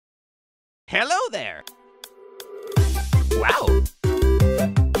Hello there. Wow.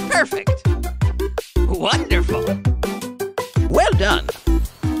 Perfect. Wonderful. Well done.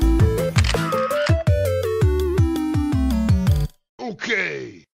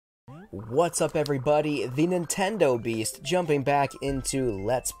 Okay. What's up, everybody? The Nintendo Beast jumping back into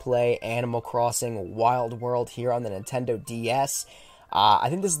Let's Play Animal Crossing Wild World here on the Nintendo DS. I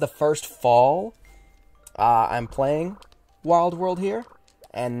think this is the first fall I'm playing Wild World here,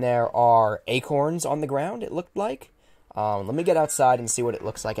 and there are acorns on the ground, it looked like. Let me get outside and see what it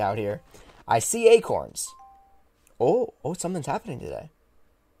looks like out here. I see acorns. Oh, something's happening today.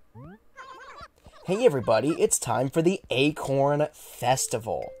 Hey everybody, it's time for the Acorn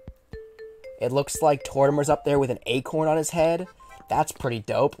Festival. It looks like Cornimer's up there with an acorn on his head. That's pretty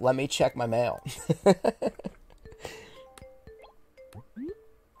dope. Let me check my mail.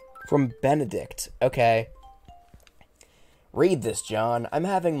 From Benedict. Okay. Read this, John. I'm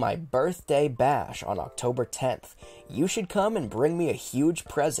having my birthday bash on October 10th. You should come and bring me a huge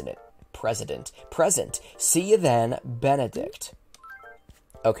present. See you then, Benedict.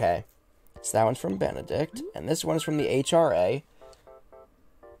 Okay. So that one's from Benedict, and this one's from the HRA.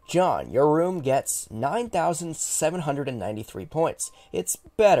 John, your room gets 9,793 points. It's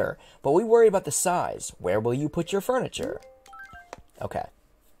better, but we worry about the size. Where will you put your furniture? Okay.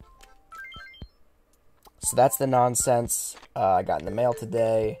 So that's the nonsense I got in the mail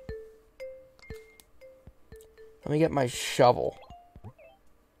today. Let me get my shovel. I'm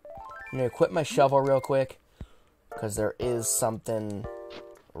going to equip my shovel real quick, because there is something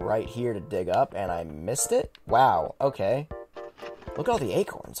right here to dig up, and I missed it? Wow, okay. Look at all the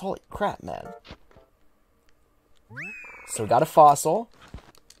acorns. Holy crap, man. So we got a fossil.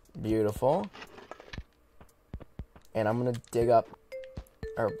 Beautiful. And I'm going to dig up,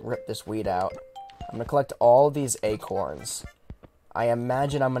 or rip this weed out. I'm going to collect all these acorns. I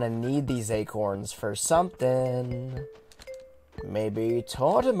imagine I'm going to need these acorns for something. Maybe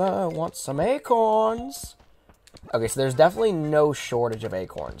Cornimer wants some acorns. Okay, so there's definitely no shortage of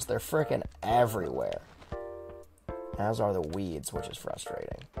acorns. They're freaking everywhere. As are the weeds, which is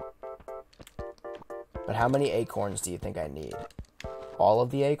frustrating. But how many acorns do you think I need? All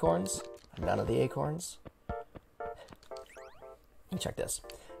of the acorns? None of the acorns? Let me check this.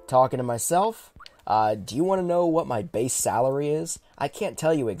 Talking to myself. Do you want to know what my base salary is? I can't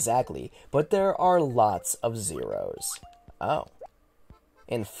tell you exactly, but there are lots of zeros. Oh.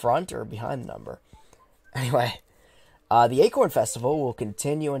 In front or behind the number? Anyway. The Acorn Festival will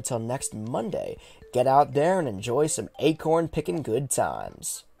continue until next Monday. Get out there and enjoy some acorn picking good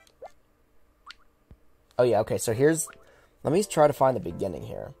times. Oh yeah, okay, so here's... Let me try to find the beginning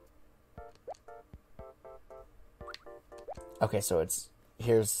here. Okay, so it's...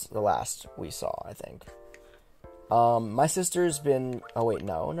 Here's the last we saw, I think. My sister's been... Oh wait,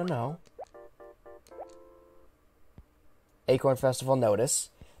 no. Acorn Festival notice.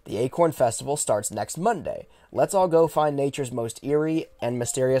 The Acorn Festival starts next Monday. Let's all go find nature's most eerie and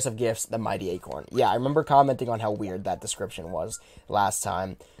mysterious of gifts, the mighty acorn. Yeah, I remember commenting on how weird that description was last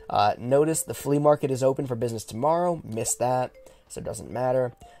time. Notice the flea market is open for business tomorrow. Missed that, so it doesn't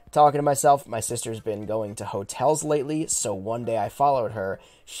matter. Talking to myself, my sister's been going to hotels lately, so one day I followed her.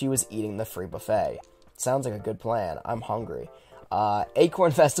 She was eating the free buffet. Sounds like a good plan. I'm hungry.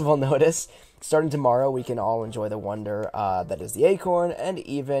 Acorn Festival notice. Starting tomorrow, we can all enjoy the wonder that is the acorn, and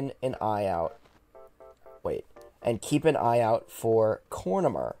even an eye out. Wait, and keep an eye out for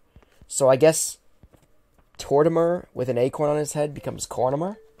Cornimer. So I guess Cornimer with an acorn on his head becomes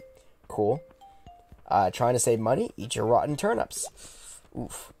Cornimer. Cool. Trying to save money? Eat your rotten turnips.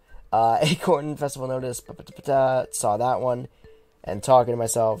 Oof. Acorn Festival notice. Saw that one. And talking to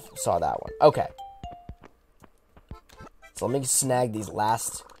myself, saw that one. Okay. So let me snag these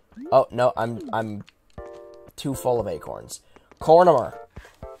last... Oh, no, I'm too full of acorns. Cornimer.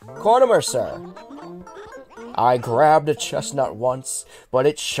 Cornimer, sir. I grabbed a chestnut once, but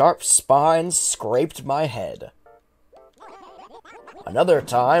its sharp spines scraped my head. Another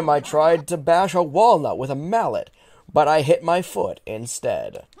time, I tried to bash a walnut with a mallet, but I hit my foot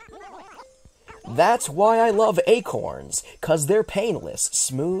instead. That's why I love acorns, 'cause they're painless,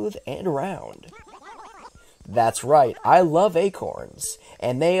 smooth, and round. That's right, I love acorns,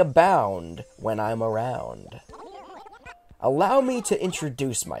 and they abound when I'm around. Allow me to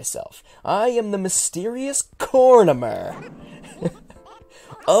introduce myself. I am the mysterious Cornimer.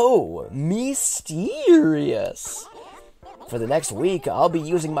 Oh, mysterious. For the next week, I'll be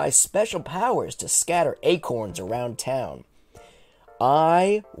using my special powers to scatter acorns around town.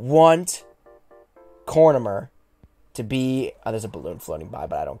 I want Cornimer to be... there's a balloon floating by,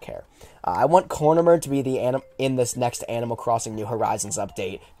 but I don't care. I want Cornimer to be in this next Animal Crossing New Horizons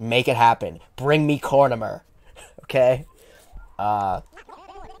update. Make it happen. Bring me Cornimer. Okay?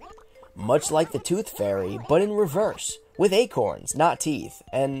 Much like the Tooth Fairy, but in reverse. With acorns, not teeth,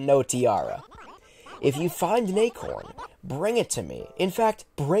 and no tiara. If you find an acorn, bring it to me. In fact,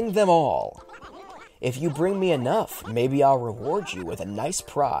 bring them all. If you bring me enough, maybe I'll reward you with a nice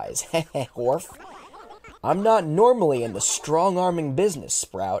prize. Heh Horf. I'm not normally in the strong-arming business,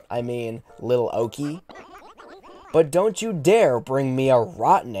 Sprout. I mean, Little Okie. But don't you dare bring me a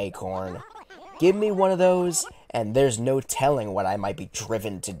rotten acorn. Give me one of those, and there's no telling what I might be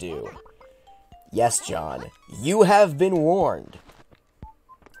driven to do. Yes, John, you have been warned.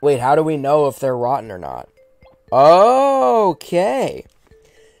 Wait, how do we know if they're rotten or not? Okay.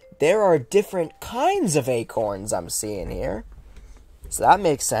 There are different kinds of acorns I'm seeing here. So that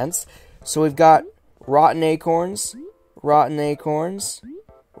makes sense. So we've got rotten acorns, round acorns,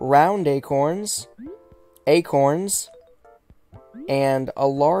 acorns, and a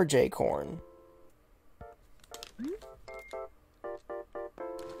large acorn.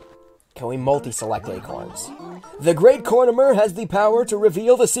 Can we multi-select acorns? The Great Cornimer has the power to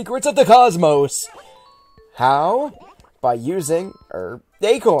reveal the secrets of the cosmos. How? By using,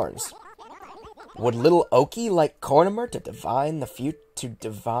 acorns. Would Little Okie like Cornimer to divine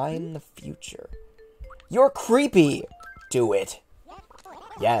the future? You're creepy. Do it.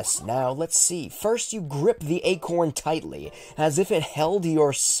 Yes, now let's see. First you grip the acorn tightly, as if it held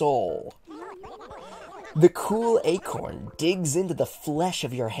your soul. The cool acorn digs into the flesh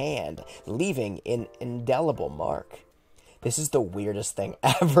of your hand, leaving an indelible mark. This is the weirdest thing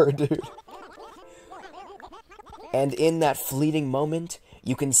ever, dude. And in that fleeting moment,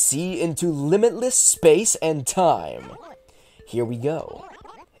 you can see into limitless space and time. Here we go.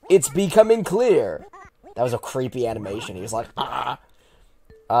 It's becoming clear. That was a creepy animation. He was like, ah.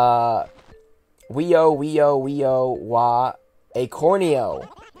 Weo, wa, acornio.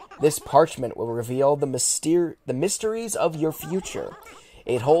 This parchment will reveal the mysteries of your future.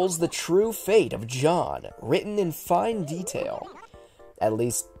 It holds the true fate of John, written in fine detail. At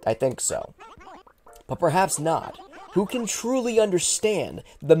least, I think so. But perhaps not. Who can truly understand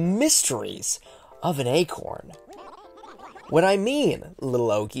the mysteries of an acorn? What I mean, Little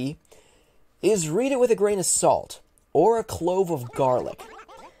Okie, is read it with a grain of salt, or a clove of garlic.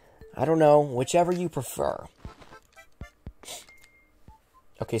 I don't know, whichever you prefer.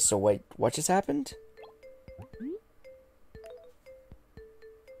 Okay, so wait, what just happened?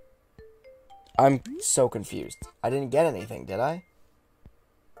 I'm so confused. I didn't get anything, did I?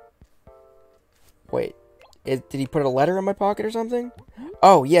 Wait, did he put a letter in my pocket or something?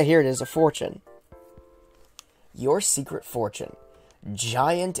 Oh, yeah, here it is, a fortune. Your secret fortune.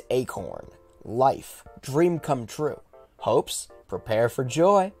 Giant acorn. Life. Dream come true. Hopes. Prepare for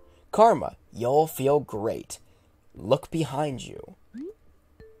joy. Karma. You'll feel great. Look behind you.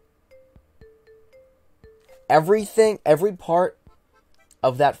 Every part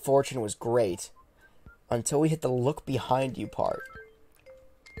of that fortune was great until we hit the look behind you part.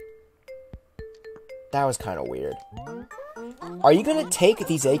 That was kind of weird. Are you gonna take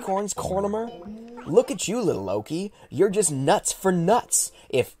these acorns, Cornimer? Look at you, Little Okie. You're just nuts for nuts,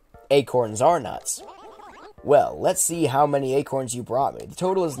 if acorns are nuts. Well, let's see how many acorns you brought me. The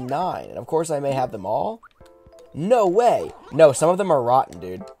total is 9, and of course I may have them all. No way! No, some of them are rotten,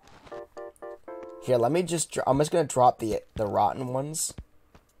 dude. Here, let me just... I'm just gonna drop the rotten ones.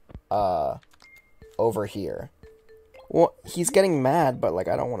 Over here. Well, he's getting mad, but, like,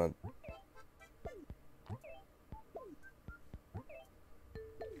 I don't want to...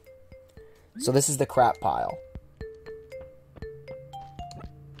 So this is the crap pile.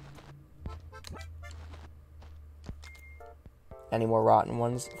 Any more rotten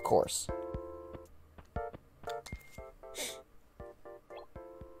ones? Of course.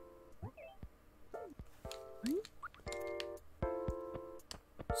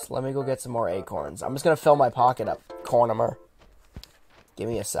 So let me go get some more acorns. I'm just gonna fill my pocket up, Cornimer. Give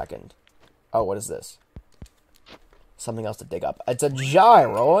me a second. Oh, what is this? Something else to dig up. It's a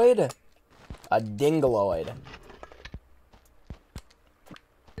gyroid! A dingaloid.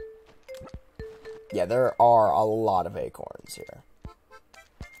 Yeah, there are a lot of acorns here.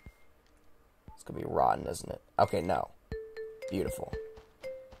 It's gonna be rotten, isn't it? Okay, no. Beautiful.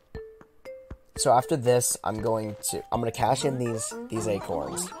 So after this, I'm gonna cash in these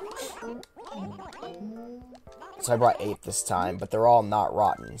acorns. So I brought 8 this time, but they're all not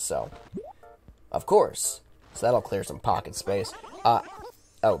rotten, so... Of course. So that'll clear some pocket space.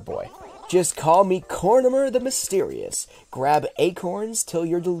 Oh boy. Just call me Cornimer the Mysterious. Grab acorns till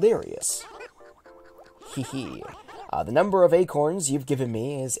you're delirious. Hee hee. The number of acorns you've given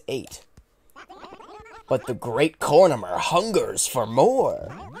me is 8. But the great Cornimer hungers for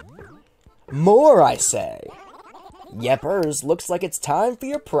more. More, I say. Yeppers, looks like it's time for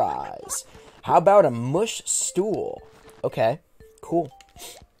your prize. How about a mush stool? Okay, cool.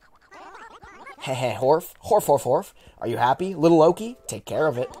 Heh Horf. Horf. Are you happy, little Loki? Take care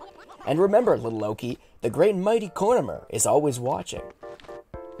of it. And remember, little Loki, the great and mighty Cornimer is always watching.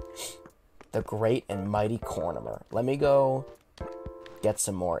 The great and mighty Cornimer. Let me go get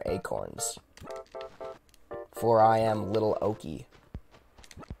some more acorns. For I am little Oki,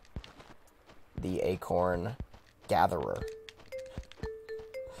 the acorn gatherer.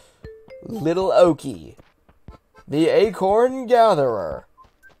 Little Oki, the acorn gatherer.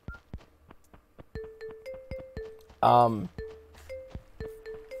 I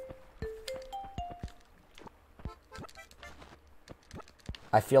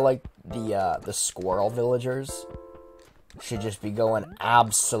feel like the squirrel villagers should just be going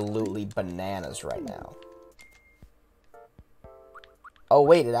absolutely bananas right now. Oh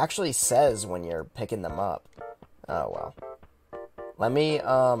wait, it actually says when you're picking them up. Oh well. Let me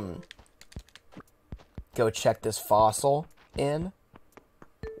go check this fossil in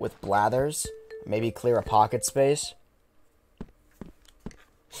with blathers. Maybe clear a pocket space.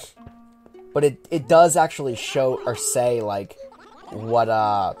 But it does actually show or say like what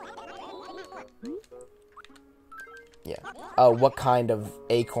what kind of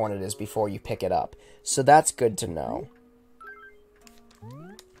acorn it is before you pick it up. So that's good to know.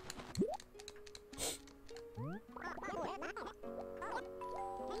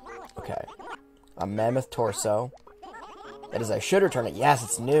 Okay. A mammoth torso. That is, I should return it. Yes,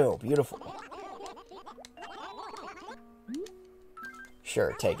 it's new. Beautiful.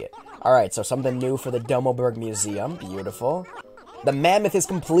 Sure, take it. Alright, so something new for the Domelberg Museum. Beautiful. The mammoth is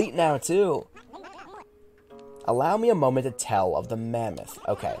complete now, too. Allow me a moment to tell of the mammoth.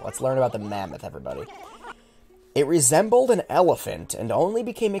 Okay, let's learn about the mammoth, everybody. It resembled an elephant and only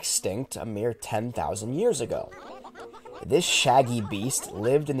became extinct a mere 10,000 years ago. This shaggy beast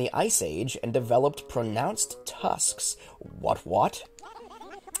lived in the Ice Age and developed pronounced tusks. What?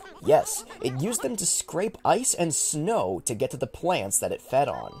 Yes, it used them to scrape ice and snow to get to the plants that it fed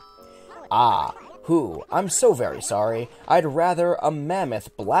on. I'm so very sorry. I'm rather a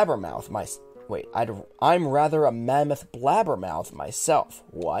mammoth blabbermouth myself.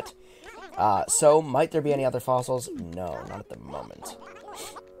 What? So, might there be any other fossils? No, not at the moment.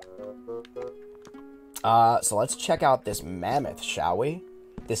 So let's check out this mammoth, shall we?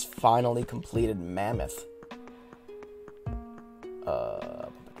 This finally completed mammoth.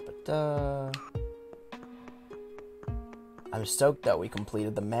 I'm stoked that we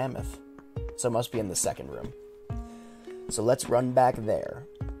completed the mammoth. So it must be in the second room. So let's run back there.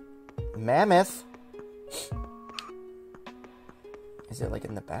 Mammoth! Is it like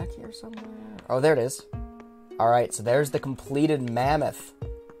in the back here somewhere? Oh, there it is. Alright, so there's the completed mammoth.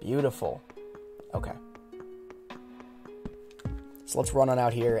 Beautiful. Okay. So let's run on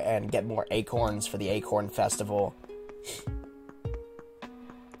out here and get more acorns for the Acorn Festival.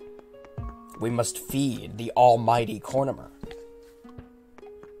 We must feed the almighty Cornimer.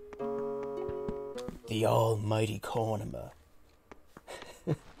 The almighty Cornimer.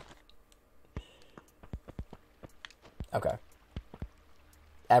 Okay.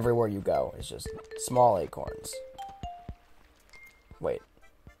 Everywhere you go is just small acorns. Wait.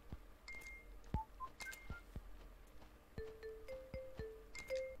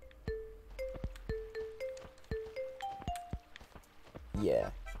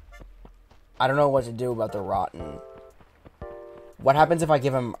 Yeah. I don't know what to do about the rotten. What happens if I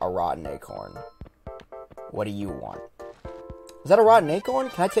give him a rotten acorn? What do you want? Is that a rotten acorn?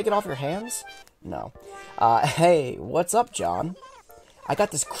 Can I take it off your hands? No. Hey, what's up, John? I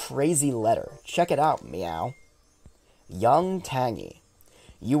got this crazy letter. Check it out, meow. Young Tangy.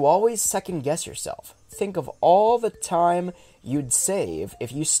 You always second-guess yourself. Think of all the time you'd save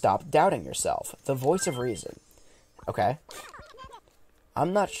if you stopped doubting yourself. The voice of reason. Okay.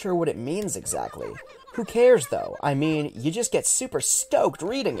 I'm not sure what it means exactly. Who cares, though? I mean, you just get super stoked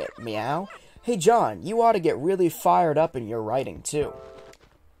reading it, meow. Hey, John, you ought to get really fired up in your writing, too.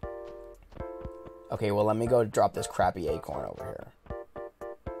 Okay, well, let me go drop this crappy acorn over here.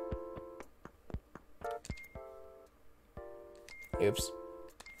 Oops.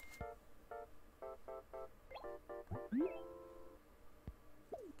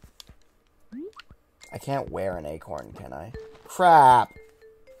 I can't wear an acorn, can I? Crap!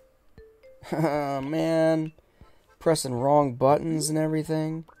 Oh, man. Pressing wrong buttons and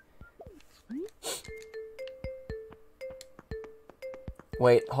everything.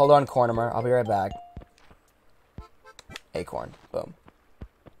 Wait, hold on, Cornimer. I'll be right back. Acorn. Boom.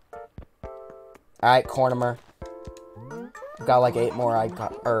 Alright, Cornimer. I've got like 8 more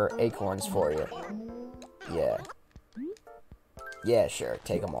acorns for you. Yeah. Yeah, sure.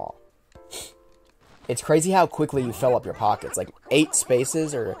 Take them all. It's crazy how quickly you fill up your pockets. Like, 8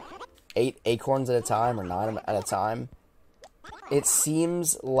 spaces, or 8 acorns at a time, or 9 at a time. It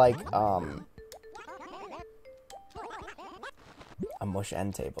seems like, a mush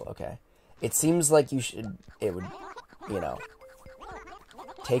end table, okay. It seems like it would, you know,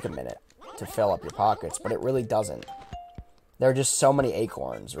 take a minute to fill up your pockets, but it really doesn't. There are just so many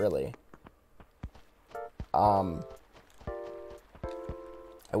acorns, really.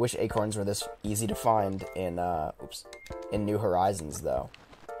 I wish acorns were this easy to find in New Horizons, though.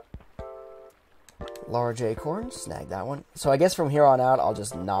 Large acorn, snag that one. So I guess from here on out, I'll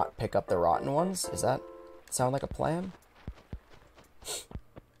just not pick up the rotten ones. Does that sound like a plan?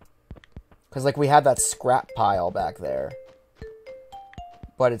 Because, like, we had that scrap pile back there.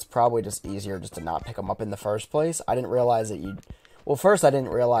 But it's probably just easier just to not pick them up in the first place. I didn't realize that well, first I didn't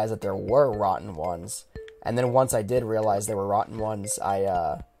realize that there were rotten ones. And then once I did realize there were rotten ones,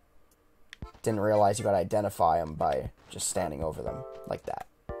 I didn't realize you gotta identify them by just standing over them like that.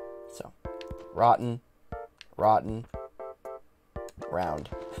 So, rotten, rotten, round.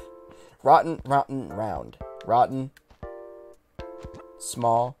 Rotten, rotten, round. Rotten,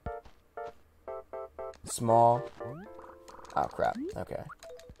 small, small. Oh, crap. Okay.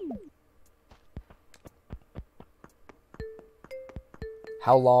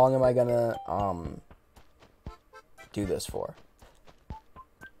 How long am I gonna, do this for?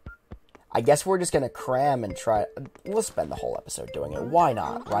 I guess we're just gonna cram and try. We'll spend the whole episode doing it. Why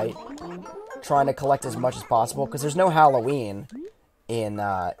not, right? Trying to collect as much as possible, because there's no Halloween in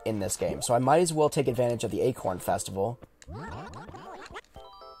this game. So I might as well take advantage of the Acorn Festival.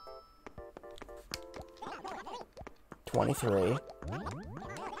 23.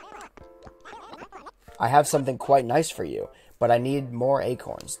 I have something quite nice for you, but I need more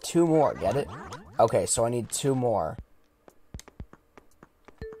acorns. 2 more, get it? Okay, so I need 2 more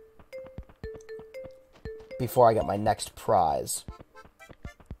before I get my next prize.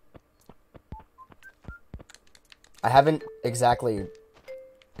 I haven't exactly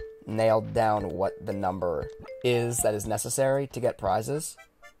nailed down what the number is that is necessary to get prizes.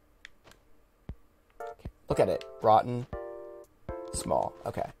 Look at it. Rotten. Small.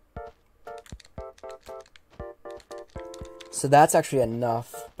 Okay. So that's actually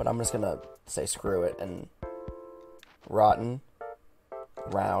enough, but I'm just gonna say screw it and rotten,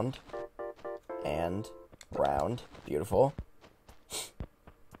 round, and round. Beautiful.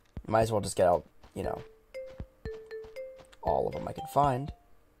 Might as well just get out, you know, all of them I can find.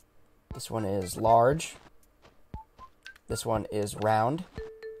 This one is large. This one is round.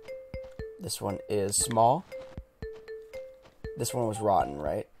 This one is small. This one was rotten,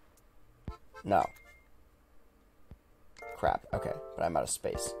 right? No. Crap. Okay, but I'm out of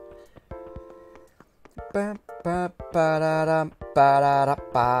space. Ba ba ba da da ba da da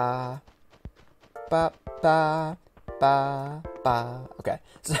ba. Ba ba ba ba. Okay,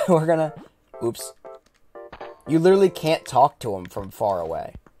 so we're gonna. Oops. You literally can't talk to him from far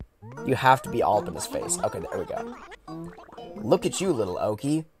away. You have to be all up in his face. Okay, there we go. Look at you, little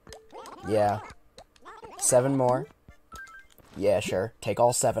Okie. Yeah. 7 more. Yeah, sure. Take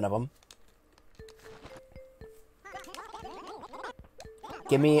all 7 of them.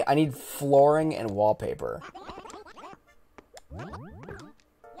 I need flooring and wallpaper.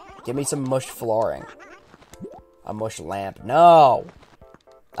 Give me some mush flooring. A mush lamp. No!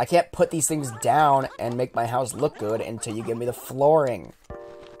 I can't put these things down and make my house look good until you give me the flooring.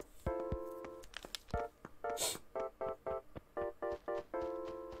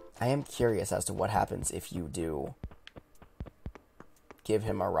 I am curious as to what happens if you do give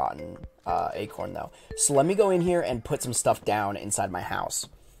him a rotten acorn, though. So let me go in here and put some stuff down inside my house.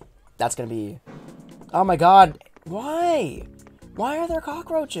 That's gonna be... Oh my god! Why? Why are there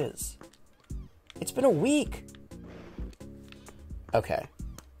cockroaches? It's been a week. Okay.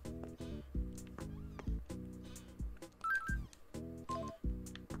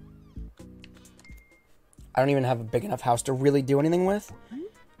 I don't even have a big enough house to really do anything with.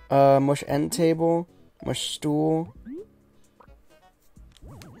 Mush end table, mush stool.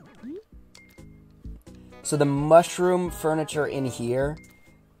 So the mushroom furniture in here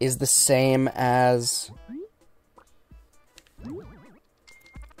is the same as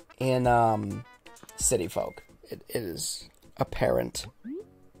in City Folk. It is apparent.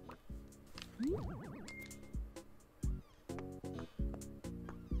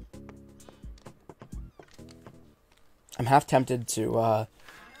 I'm half tempted to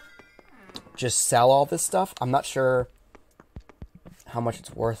just sell all this stuff. I'm not sure how much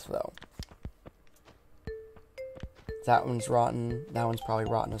it's worth, though. That one's rotten. That one's probably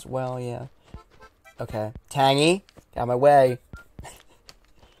rotten as well, yeah. Okay. Tangy. Out of my way.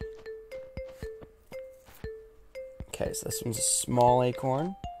 Okay, so this one's a small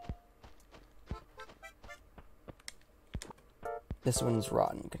acorn. This one's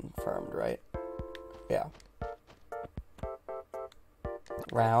rotten, confirmed, right? Yeah.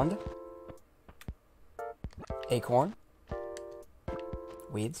 Round. Acorn.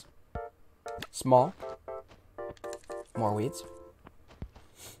 Weeds. Small. More weeds.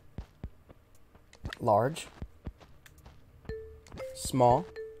 Large. Small.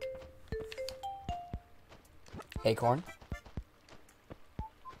 Acorn.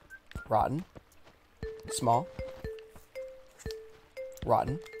 Rotten. Small.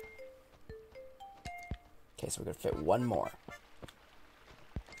 Rotten. Okay, so we're gonna fit one more.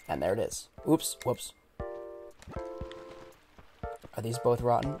 And there it is. Oops, whoops. Are these both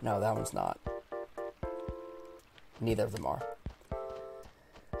rotten? No, that one's not. Neither of them are.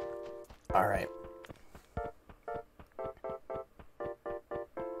 Alright.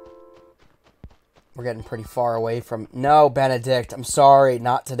 We're getting pretty far away from... No, Benedict, I'm sorry,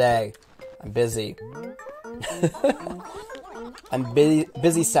 not today. I'm busy. I'm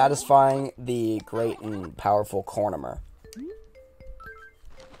busy satisfying the great and powerful Cornimer.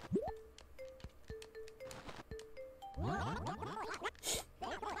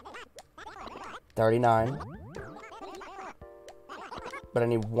 $39. But I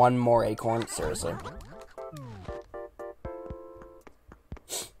need one more acorn, seriously.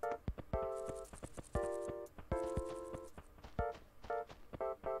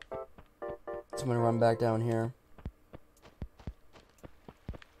 So I'm gonna run back down here.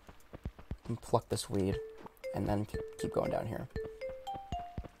 And pluck this weed. And then keep going down here.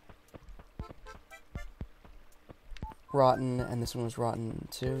 Rotten, and this one was rotten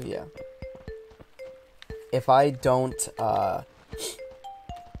too, yeah. If I don't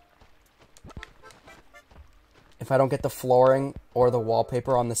get the flooring or the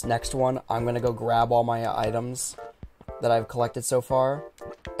wallpaper on this next one, I'm gonna go grab all my items that I've collected so far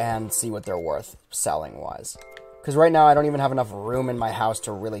and see what they're worth selling-wise. Because right now I don't even have enough room in my house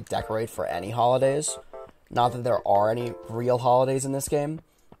to really decorate for any holidays. Not that there are any real holidays in this game.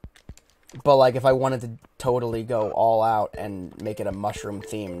 But, like, if I wanted to totally go all out and make it a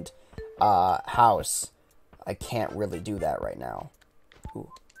mushroom-themed house, I can't really do that right now. Ooh.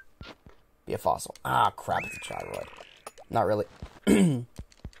 Be a fossil. Ah, crap, it's a gyroid. Not really...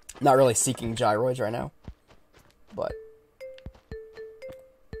 not really seeking gyroids right now. But...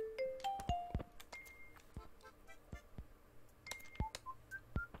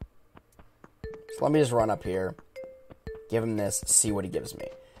 so let me just run up here. Give him this, see what he gives me.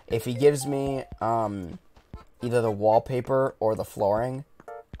 If he gives me either the wallpaper or the flooring,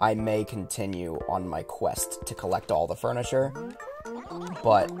 I may continue on my quest to collect all the furniture,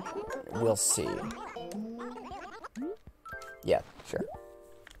 but we'll see. Yeah, sure.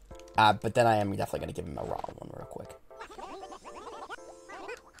 But then I am definitely going to give him a raw one real quick.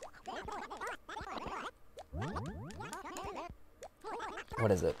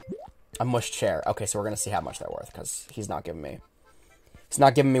 What is it? A mush chair. Okay, so we're going to see how much they're worth, because he's not giving me... He's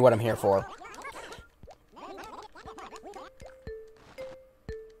not giving me what I'm here for.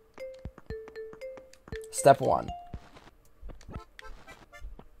 Step 1. I'm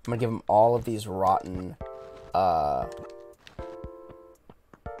gonna give him all of these rotten,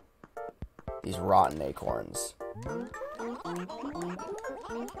 acorns. I'm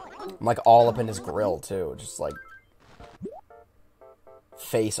like all up in his grill too, just like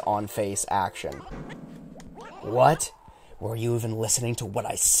face-on-face action. What? Were you even listening to what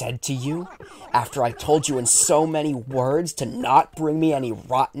I said to you? After I told you in so many words to not bring me any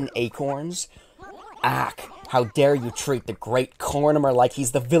rotten acorns? Ack, how dare you treat the great Cornimer like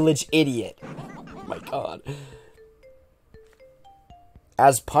he's the village idiot. Oh my god.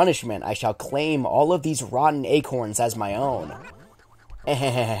 As punishment, I shall claim all of these rotten acorns as my own.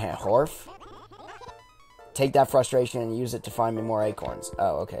 Horf. Take that frustration and use it to find me more acorns.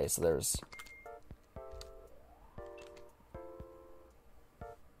 Oh, okay, so there's...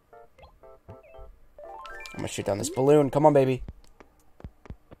 I'm gonna shoot down this balloon. Come on, baby.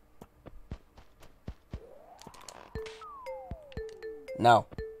 No.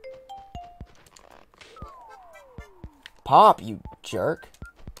 Pop, you jerk.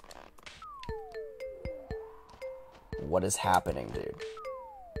 What is happening, dude?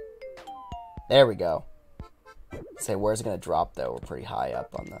 There we go. Say, where's it gonna drop, though? We're pretty high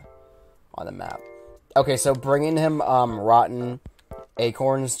up on the map. Okay, so bringing him rotten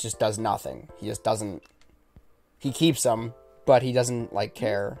acorns just does nothing. He just doesn't... He keeps them, but he doesn't, like,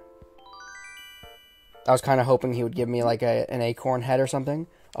 care. I was kind of hoping he would give me, like, an acorn head or something.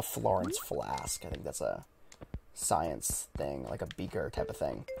 A Florence flask. I think that's a science thing, like a beaker type of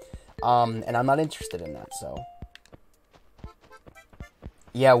thing. And I'm not interested in that, so...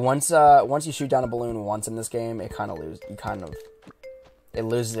 Yeah, once you shoot down a balloon once in this game, it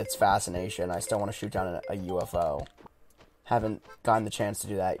loses its fascination. I still want to shoot down a UFO. Haven't gotten the chance to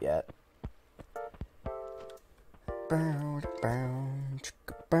do that yet.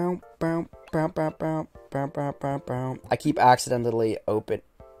 I keep accidentally open.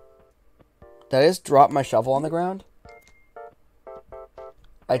 Did I just drop my shovel on the ground?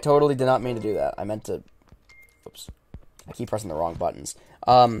 I totally did not mean to do that. I meant to... Oops. I keep pressing the wrong buttons.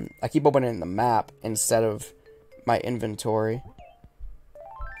 I keep opening the map instead of my inventory.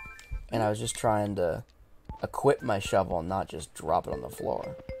 And I was just trying to equip my shovel and not just drop it on the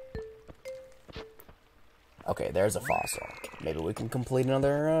floor. Okay, there's a fossil. Maybe we can complete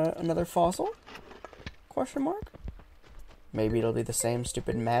another fossil? Question mark? Maybe it'll be the same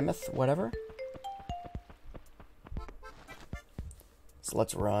stupid mammoth, whatever. So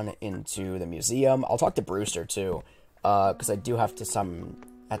let's run into the museum. I'll talk to Brewster too, because I do have to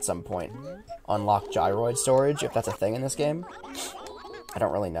at some point unlock gyroid storage, if that's a thing in this game. I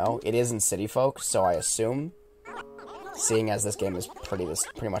don't really know. It is in City Folk, so I assume, seeing as this game is pretty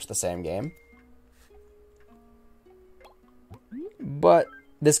much the same game. But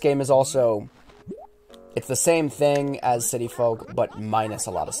this game is also, it's the same thing as City Folk, but minus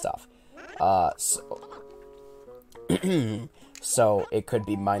a lot of stuff. So it could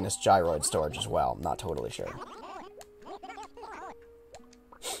be minus gyroid storage as well. Not totally sure.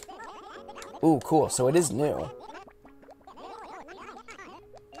 Ooh, cool. So it is new.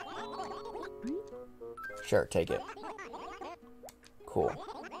 Sure, take it. Cool.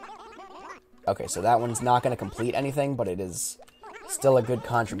 Okay, so that one's not going to complete anything, but it is still a good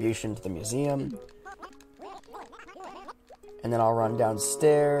contribution to the museum. And then I'll run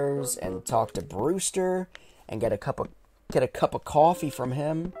downstairs and talk to Brewster and get a cup of coffee from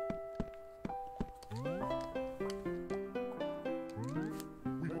him.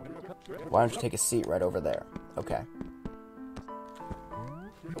 Why don't you take a seat right over there? Okay.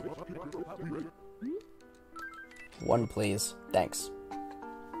 One, please. Thanks.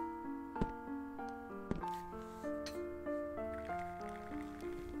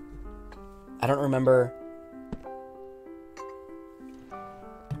 I don't remember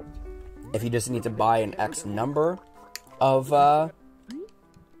if you just need to buy an X number of, I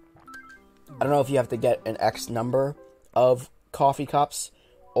don't know if you have to get an X number of coffee cups,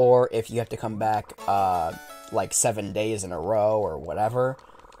 or if you have to come back, like 7 days in a row, or whatever.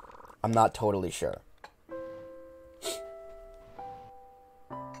 I'm not totally sure.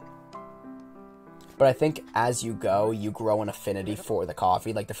 But I think as you go, you grow an affinity for the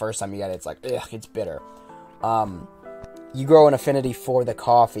coffee. Like, the first time you get it, it's like, ugh, it's bitter. You grow an affinity for the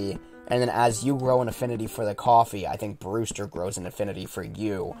coffee, and then as you grow an affinity for the coffee, I think Brewster grows an affinity for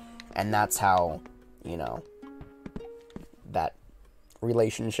you. And that's how, you know, that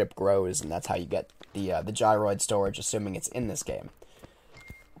relationship grows, and that's how you get the gyroid storage, assuming it's in this game.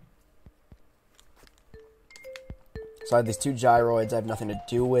 So I have these 2 gyroids I have nothing to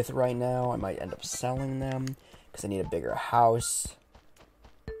do with right now. I might end up selling them, because I need a bigger house.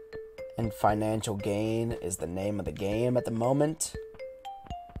 And financial gain is the name of the game at the moment.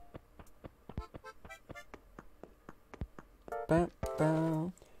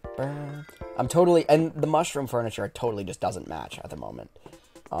 I'm totally... And the mushroom furniture totally just doesn't match at the moment.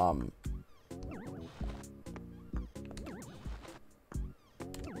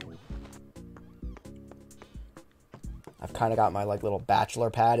 I've kind of got my, like, little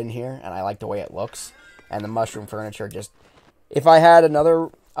bachelor pad in here, and I like the way it looks. And the mushroom furniture just... If I had another,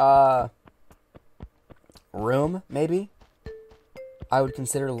 room, maybe, I would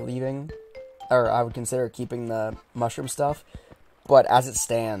consider leaving... Or I would consider keeping the mushroom stuff. But as it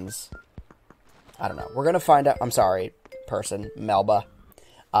stands, I don't know. We're going to find out... I'm sorry, person, Melba.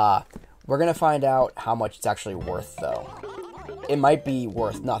 We're going to find out how much it's actually worth, though. It might be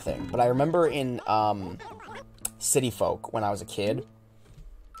worth nothing. But I remember in City Folk, when I was a kid,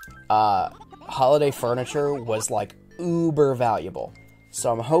 holiday furniture was, like, uber valuable.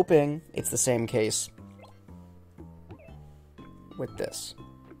 So I'm hoping it's the same case with this.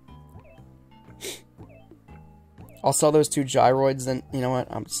 I'll sell those 2 gyroids, then, you know what?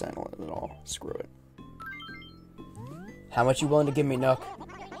 I'm selling it all. Screw it. How much you willing to give me, Nook?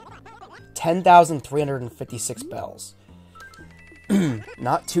 10,356 bells.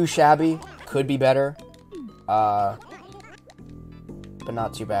 Not too shabby. Could be better. But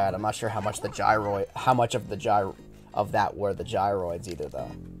not too bad. I'm not sure how much of the of that were the gyroids either,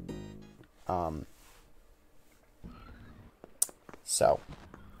 though. So,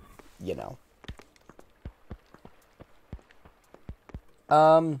 you know.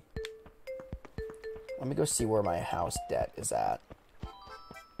 Let me go see where my house debt is at.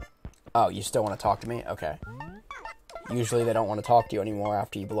 Oh, you still want to talk to me? Okay. Usually they don't want to talk to you anymore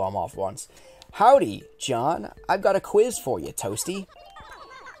after you blow them off once. Howdy, John. I've got a quiz for you, Toasty.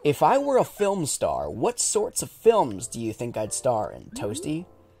 If I were a film star, what sorts of films do you think I'd star in, Toasty?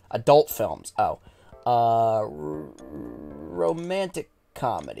 Adult films. Oh. Romantic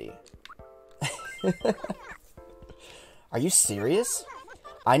comedy. Are you serious?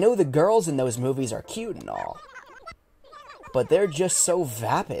 I know the girls in those movies are cute and all, but they're just so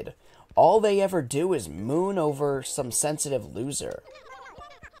vapid. All they ever do is moon over some sensitive loser.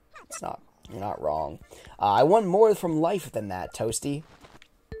 You're not wrong. I want more from life than that, Toasty.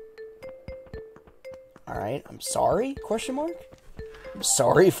 Alright, I'm sorry? Question mark? I'm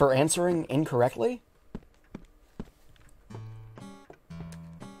sorry for answering incorrectly?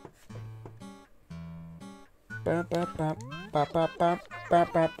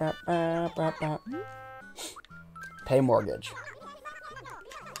 Pay mortgage.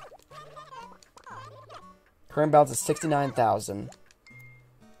 Current balance is $69,000.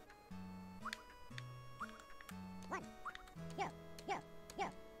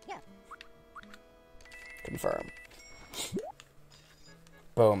 Confirm.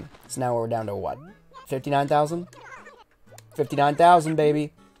 Boom. So now we're down to what? 59,000? 59,000,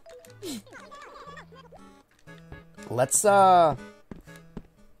 baby. Let's, I'm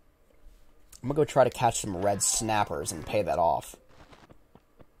gonna go try to catch some red snappers and pay that off.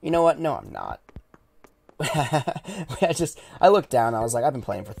 You know what? No, I'm not. I looked down and I was like, I've been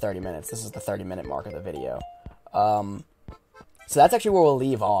playing for 30 minutes. This is the 30-minute mark of the video. So that's actually where we'll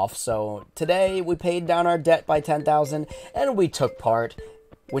leave off. So today we paid down our debt by 10,000 and we took part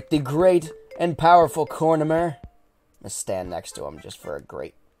with the great and powerful Cornimer. I'm gonna stand next to him just for a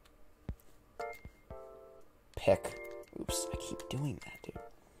great pick. Oops, I keep doing that, dude.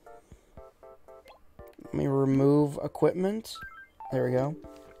 Let me remove equipment. There we go.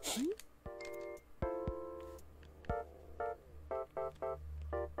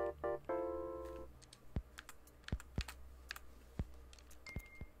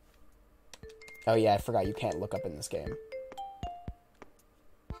 Oh yeah, I forgot you can't look up in this game.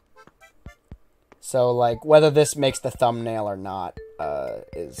 So, like, whether this makes the thumbnail or not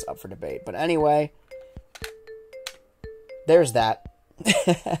is up for debate. But anyway, there's that.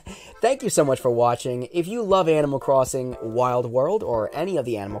 Thank you so much for watching. If you love Animal Crossing Wild World or any of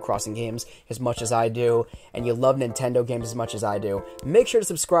the Animal Crossing games as much as I do, and you love Nintendo games as much as I do, make sure to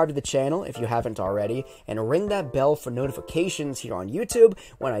subscribe to the channel if you haven't already, and ring that bell for notifications here on YouTube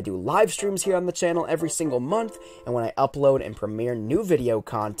when I do live streams here on the channel every single month, and when I upload and premiere new video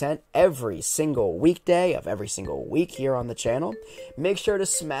content every single weekday of every single week here on the channel. Make sure to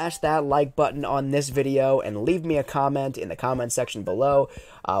smash that like button on this video and leave me a comment in the comment section below.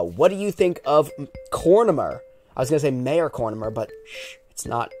 What do you think of Cornimer? I was going to say Mayor Cornimer, but shh, it's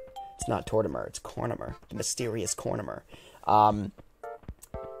not Tortimer, it's Cornimer, the mysterious Cornimer.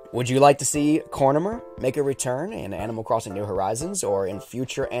 Would you like to see Cornimer make a return in Animal Crossing New Horizons or in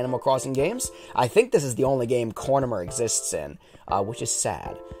future Animal Crossing games? I think this is the only game Cornimer exists in, which is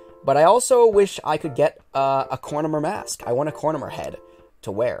sad. But I also wish I could get a Cornimer mask. I want a Cornimer head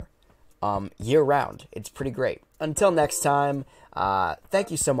to wear year-round. It's pretty great. Until next time, thank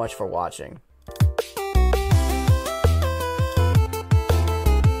you so much for watching.